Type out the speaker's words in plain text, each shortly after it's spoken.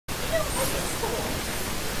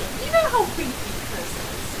how creepy Chris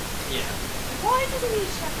is. Yeah. Why doesn't he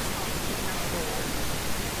check his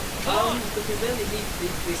phone? Because then this is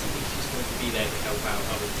just going to be there to help out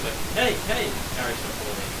others. Like, hey, carry stuff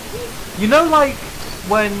for me. You know, like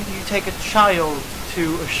when you take a child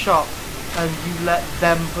to a shop and you let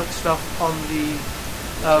them put stuff on the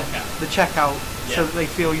checkout so that they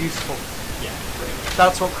feel useful. Yeah.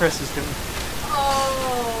 That's what Chris is doing. Oh.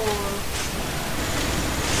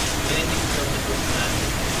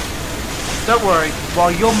 Don't worry.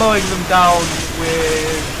 While you're mowing them down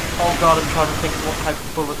with, oh god, I'm trying to think of what type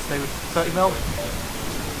of bullets they would. 30 mil.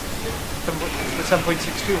 The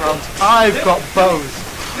 10.62 rounds. I've got bows.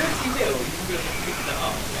 30 mil. You can go and pick that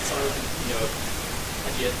up. So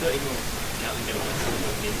actually, a 30 mil.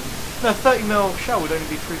 No, 30 mil shell would only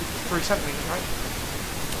be 3 centimeters, right?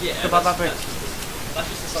 Yeah. It's about that big. That's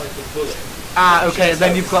just the size of the bullet. Ah, okay, and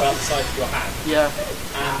then you've got... about the size of your hand. Yeah.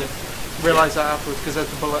 And realise that afterwards, because there's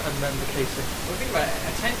the bullet and then the casing. Well, think about it,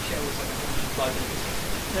 a 10 shell is like 105 millimeters.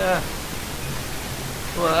 Yeah.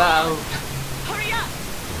 Wow. Hurry up!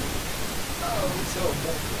 Oh, so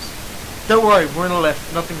amorphous. Don't worry, we're in a lift.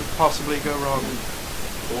 Nothing could possibly go wrong.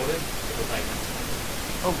 Boarded?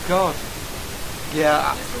 Oh god.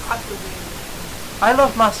 Yeah. I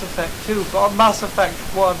love Mass Effect 2, but on Mass Effect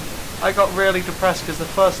 1, I got really depressed because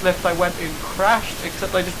the first lift I went in crashed,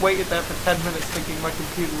 except I just waited there for 10 minutes thinking my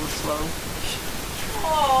computer was slow.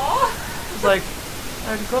 Aww. It's like,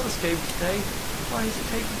 I already got this game today. Why is it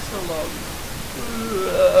taking so long?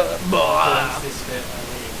 This bit,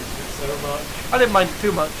 so much. I didn't mind it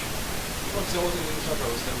too much. Once I wasn't in the trouble,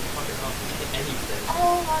 I was going to fucking hard to hit anything.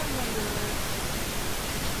 Oh, I remember.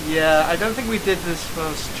 Yeah, I don't think we did this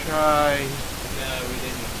first try. No, we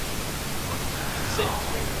didn't.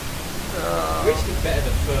 Which did better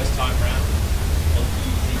the first time round. On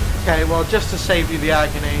easy. Okay, well, just to save you the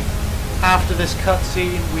agony, after this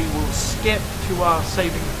cutscene, we will skip to our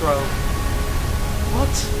saving throw.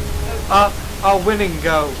 What? Our winning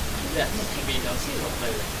go. Yes, you mean I'll see what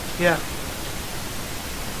later. Yeah.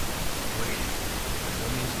 Wait, that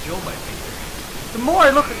means Joe might be there. The more I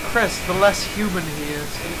look at Chris, the less human he is.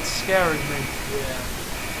 It's scaring me. Yeah.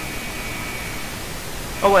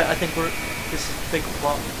 Oh wait, I think this is a big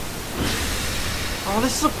plot. Oh,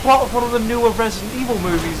 this is a plot of one of the newer Resident Evil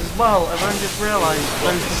movies as well. I've only just realised.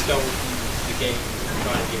 Stole the game and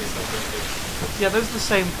trying to give it something good. Yeah, those are the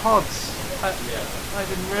same pods. Yeah. I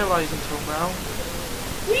didn't realise until now.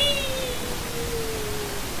 Whee!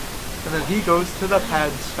 And then he goes to the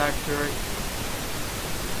pads factory.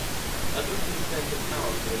 I don't think there's the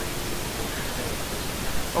power to it.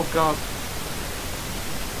 Oh god.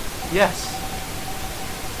 Yes.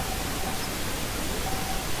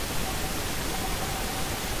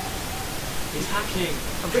 He's hacking.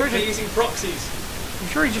 I'm sure he's using proxies. I'm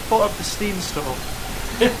sure he just bought up the Steam store.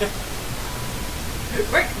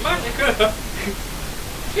 Quick, Monica!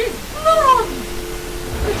 She's blonde!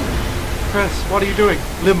 Chris, what are you doing?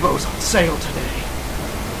 Limbo's on sale today.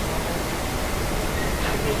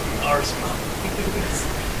 Arsman.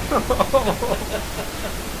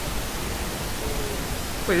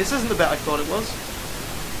 Wait, this isn't the bit I thought it was.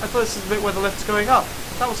 I thought this is the bit where the lift's going up.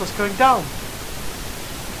 That was us going down.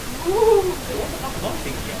 Ooh!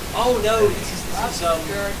 Oh no, this is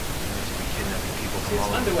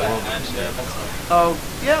underwear and boss fight. Oh,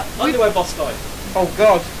 yeah. Underwear boss fight. Oh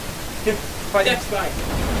god. Death bag.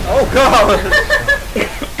 Oh god!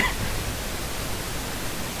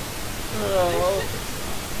 Oh.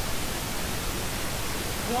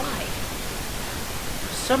 Why?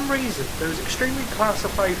 For some reason, those extremely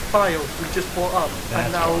classified files we just brought up are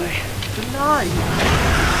now denied.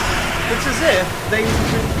 It's as if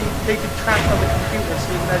they could track other computers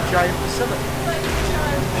in their giant facility.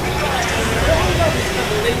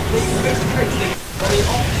 On the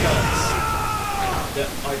off chance that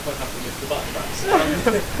I might have to lift the button press.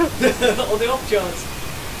 On the off chance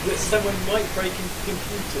that someone might break into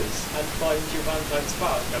computers and find your Valentine's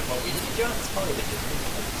spark, well, we need a giant spider just in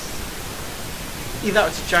place. Either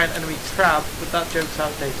it's a giant enemy crab, but that joke's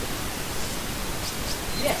outdated.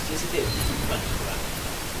 Yes, it is. Thank you for that.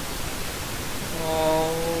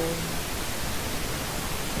 Oh,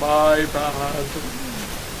 my bad.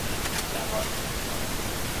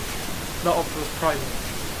 Not Optimus Primus.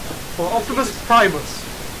 Or Optimus Primus.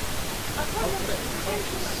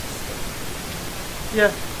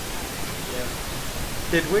 Yeah. Yeah.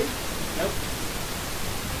 Did we? Nope.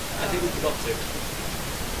 I think we forgot to.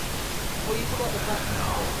 Well, you forgot the button.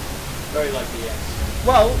 Very likely, yes.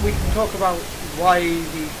 Well, we can talk about why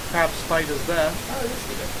the crab spider's there. Oh, let's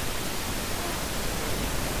do it.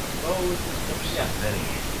 Oh, yeah.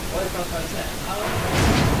 Why the Valentine's there?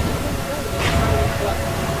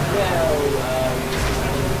 Well,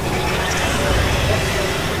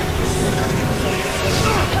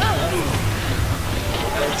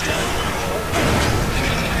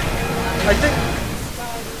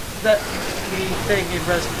 that the thing in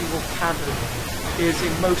Resident Evil canon is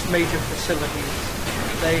in most major facilities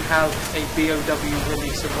they have a BOW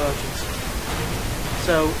release emergency.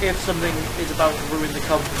 So if something is about to ruin the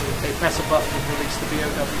company, they press a button and release the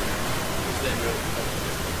BOW.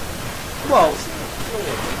 Well,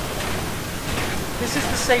 this is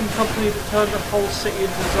the same company that turned the whole city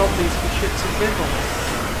into zombies for shits and giggles.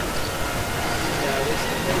 Yeah, there's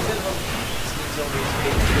zombies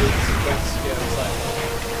being killed to rescue. It's like,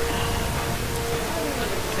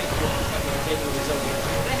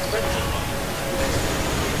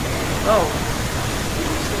 oh.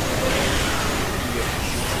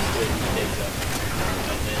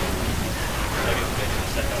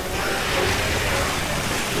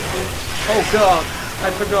 Oh god, I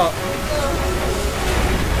forgot.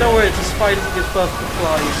 Don't worry, it's a spider that gives birth to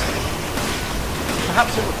flies.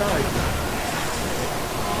 Perhaps it will die.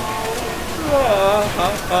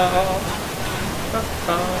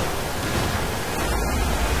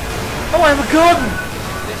 Oh, I have a gun!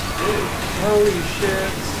 Holy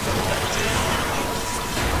shit.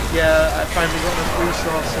 Yeah, I finally got enough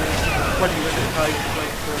resources. 20-minute time to play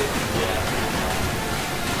through.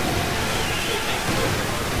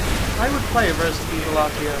 I would play a Resident Evil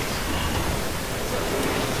RTS.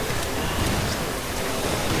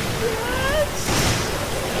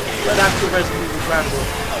 But after Resident Evil Grandma.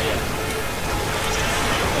 Oh yeah.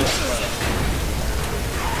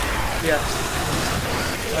 Yes.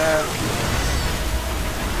 Have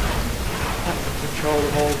control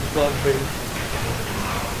of all the zombies.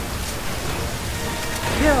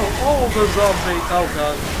 Kill all the zombies! Oh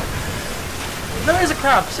god. There is a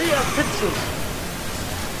crab! See, it has pincers!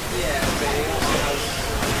 Yeah, but it also has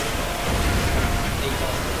 8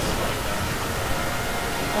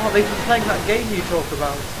 Oh, they've been playing that game you talk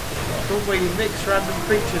about. The way you mix random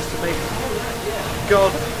creatures to make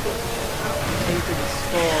god hating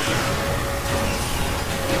spawn.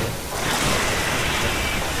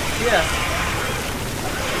 Yeah.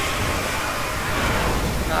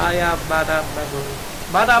 I am Madame Memory.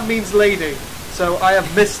 Madame means lady, so I have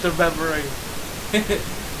Mr. Memory.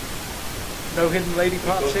 No hidden lady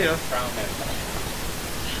parts here.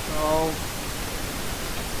 Oh.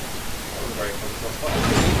 That was very fun.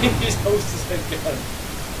 He just holds the same gun.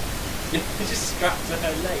 He just strapped to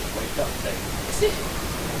her leg like duct tape.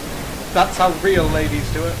 That's how real ladies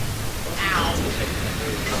do it.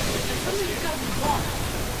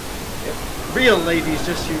 Real ladies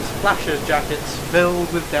just use flasher jackets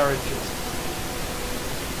filled with derringers.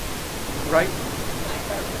 Right?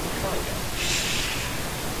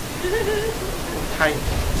 Kind.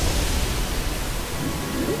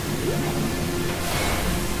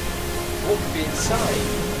 What could be inside?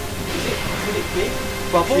 Could it be?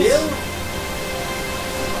 Bubbles? Jill?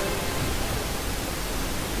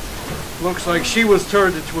 Looks like she was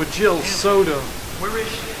turned into a Jill soda. Where is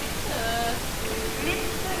she?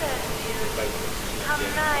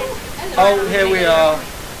 Oh, here we are.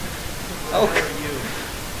 Oh,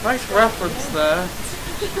 nice reference there.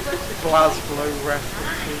 BlazBlue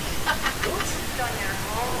references.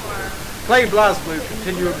 Play BlazBlue,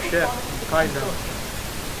 continuum shift. Kind of.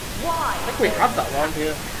 I think we have that around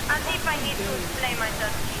here. As if I need to explain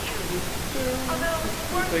myself to you.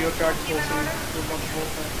 So you're trying to force me to do much more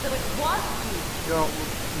things. So it was you. You're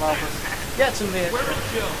marvelous. Get to me.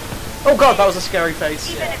 Oh god, that was a scary face.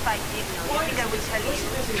 Even if I did know, you think I would tell you?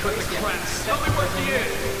 Tell me what she is.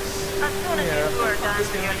 As soon as you were done with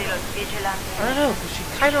your little vigilante, I don't know, because she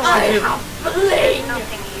kind of I reminds me have of... bling!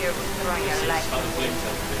 nothing here will throw your life away.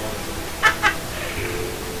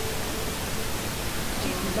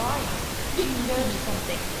 She's lying. She knows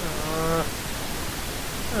something.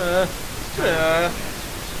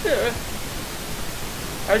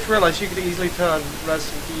 I just realised you could easily turn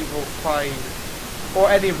Resident Evil 5 or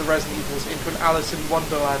any of the Resident Evils into an Alice in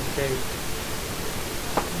Wonderland game.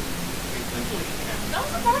 That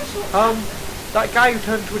was a very short That guy who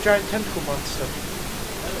turned into a giant tentacle monster.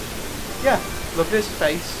 Yeah, look at his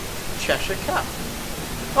face. Cheshire Cat.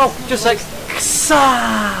 Oh, just like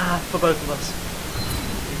Ksa for both of us.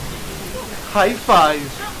 High five.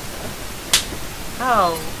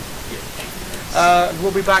 How?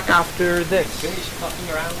 We'll be back after this. Finish fucking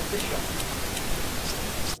around with the shop.